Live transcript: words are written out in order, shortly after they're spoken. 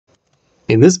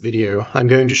In this video, I'm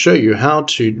going to show you how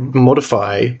to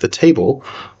modify the table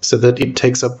so that it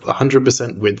takes up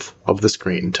 100% width of the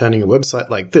screen, turning a website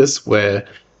like this, where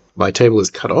my table is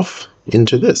cut off,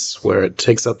 into this, where it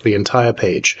takes up the entire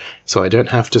page, so I don't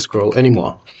have to scroll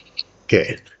anymore.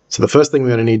 Okay, so the first thing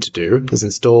we're going to need to do is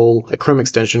install a Chrome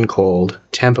extension called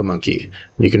TamperMonkey.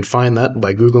 You can find that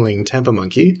by Googling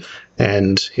TamperMonkey,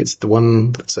 and it's the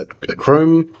one that's at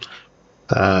Chrome,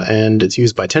 and it's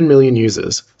used by 10 million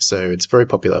users, so it's very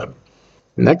popular.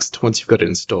 Next, once you've got it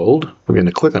installed, we're going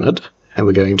to click on it, and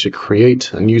we're going to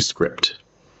create a new script.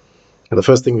 Now, the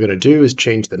first thing we're going to do is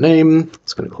change the name.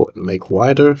 It's going to call it Make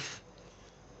Wider.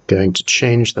 Going to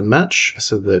change the match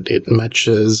so that it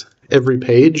matches every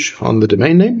page on the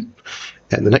domain name.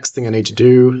 And the next thing I need to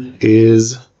do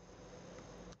is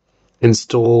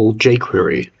install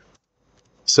jQuery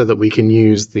so that we can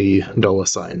use the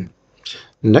 $sign.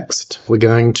 Next, we're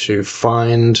going to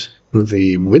find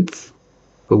the width,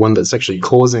 the one that's actually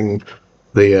causing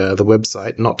the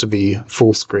website not to be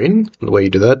full screen. And the way you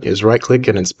do that is right-click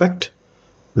and inspect.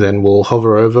 Then we'll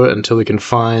hover over until we can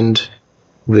find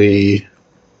the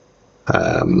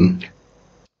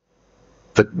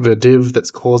div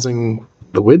that's causing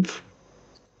the width.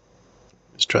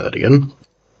 Let's try that again.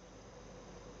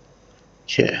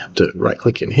 Okay, have to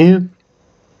right-click in here.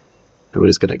 We're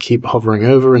just going to keep hovering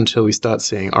over until we start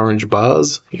seeing orange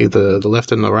bars, either the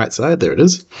left and the right side. There it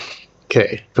is.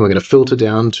 Okay, then we're going to filter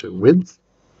down to width,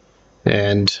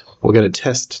 and we're going to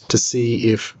test to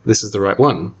see if this is the right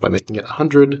one by making it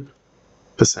 100%.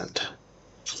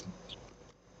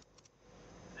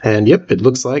 And yep, it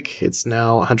looks like it's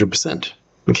now 100%.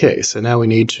 Okay, so now we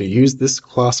need to use this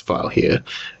class file here,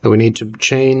 and we need to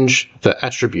change the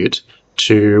attribute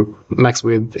to max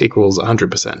width equals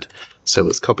 100%. So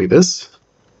let's copy this,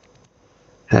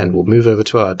 and we'll move over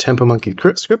to our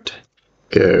TamperMonkey script,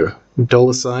 go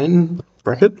 $,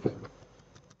 bracket,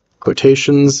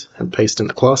 quotations, and paste in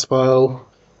the class file,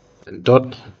 and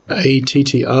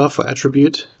 .attr for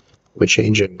attribute. We're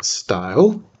changing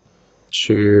style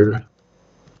to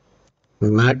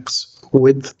max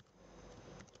width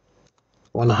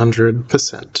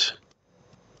 100%.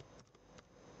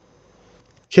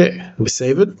 Okay, we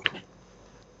save it.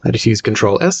 I just use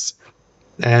Control-S,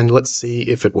 and let's see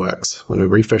if it works when we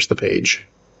refresh the page.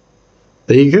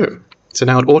 There you go. So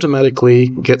now it automatically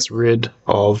gets rid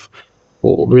of,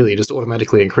 or really just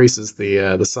automatically increases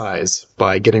the size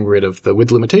by getting rid of the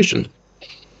width limitation.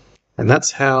 And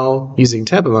that's how, using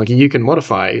TamperMonkey, you can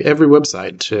modify every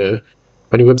website to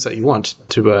any website you want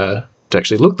to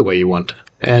actually look the way you want.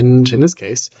 And in this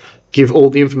case, give all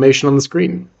the information on the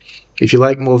screen. If you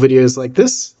like more videos like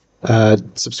this,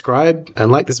 subscribe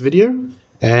and like this video,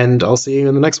 and I'll see you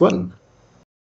in the next one.